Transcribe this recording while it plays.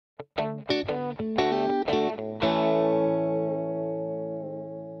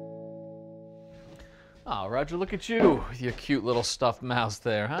Roger, look at you with your cute little stuffed mouse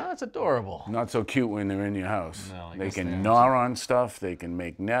there, huh? That's adorable. Not so cute when they're in your house. No, they can gnaw on stuff, they can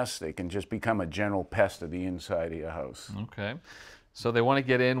make nests, they can just become a general pest of the inside of your house. Okay. So they want to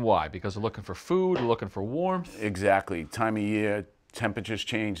get in, why? Because they're looking for food, they're looking for warmth? Exactly. Time of year, temperatures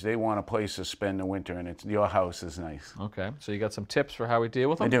change, they want a place to spend the winter, and your house is nice. Okay, so you got some tips for how we deal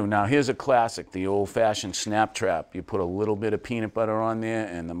with them? I do. Now here's a classic, the old-fashioned snap trap. You put a little bit of peanut butter on there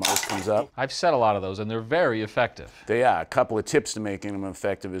and the mouse comes up. I've set a lot of those and they're very effective. They are. A couple of tips to making them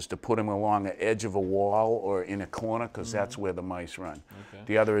effective is to put them along the edge of a wall or in a corner, because that's where the mice run. Okay.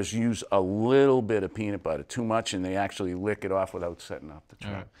 The other is use a little bit of peanut butter, too much, and they actually lick it off without setting up the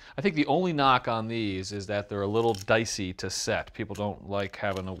trap. Right. I think the only knock on these is that they're a little dicey to set. People don't like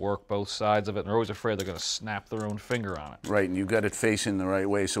having to work both sides of it, and they're always afraid they're going to snap their own finger on it. Right, and you got it facing the right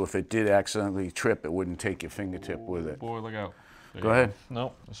way, so if it did accidentally trip, it wouldn't take your fingertip with it. Boy, look out. Go ahead.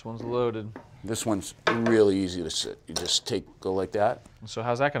 No, this one's loaded. This one's really easy to sit. You just go like that. So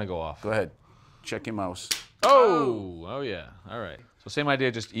how's that going to go off? Go ahead. Check your mouse. Oh! Oh yeah, all right. So same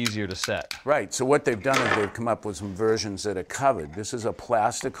idea, just easier to set. Right, so what they've done is they've come up with some versions that are covered. This is a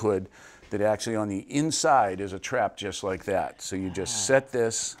plastic hood that actually on the inside is a trap just like that. So you just set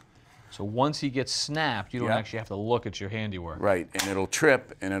this. So once he gets snapped, you don't actually have to look at your handiwork. Right, and it'll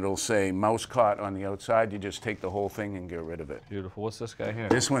trip and it'll say mouse caught on the outside. You just take the whole thing and get rid of it. Beautiful. What's this guy here?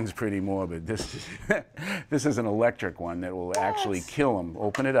 This one's pretty morbid. This is an electric one that will actually kill them.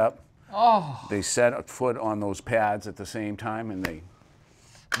 Open it up. Oh. They set a foot on those pads at the same time and they...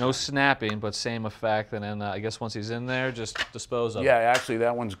 No snapping, but same effect, and then I guess once he's in there, just dispose of it. Yeah, actually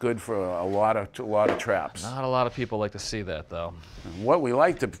that one's good for a lot of traps. Not a lot of people like to see that, though. What we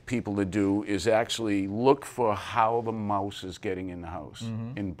like the people to do is actually look for how the mouse is getting in the house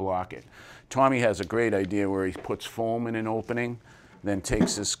and block it. Tommy has a great idea where he puts foam in an opening, then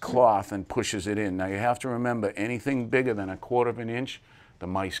takes this cloth and pushes it in. Now you have to remember, anything bigger than 1/4 of an inch, the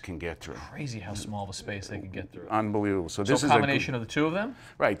mice can get through. Crazy how small the space they can get through. Unbelievable. So this is a combination of the two of them?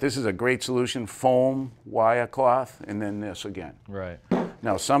 Right. This is a great solution. Foam, wire cloth, and then this again. Right.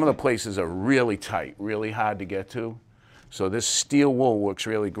 Now some of the places are really tight, really hard to get to. So this steel wool works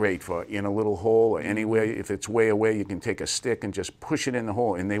really great for in a little hole or anywhere. If it's way away, you can take a stick and just push it in the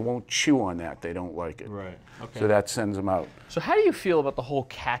hole, and they won't chew on that. They don't like it. Right. Okay. So that sends them out. So how do you feel about the whole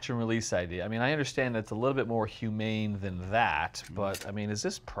catch and release idea? I mean, I understand it's a little bit more humane than that, but I mean, is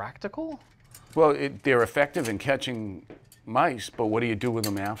this practical? Well, they're effective in catching mice, but what do you do with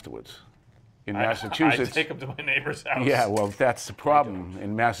them afterwards? In Massachusetts, I take them to my neighbor's house. Yeah, well, that's the problem.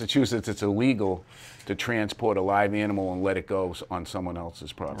 In Massachusetts, it's illegal to transport a live animal and let it go on someone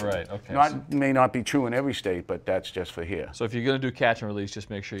else's property. Right, okay. May not be true in every state, but that's just for here. So if you're going to do catch and release, just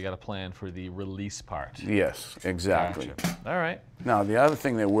make sure you got a plan for the release part. Yes, exactly. Gotcha. All right. Now, the other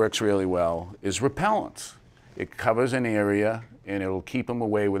thing that works really well is repellents. It covers an area, and it'll keep them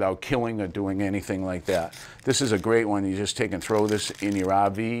away without killing or doing anything like that. This is a great one. You just take and throw this in your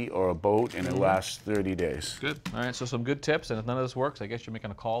RV or a boat, and it lasts 30 days. Good. All right, so some good tips, and if none of this works, I guess you're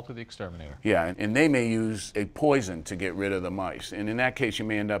making a call to the exterminator. Yeah, and they may use a poison to get rid of the mice, and in that case, you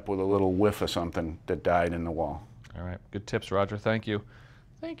may end up with a little whiff or something that died in the wall. All right, good tips, Roger. Thank you.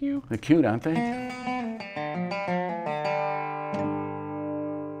 Thank you. They're cute, aren't they?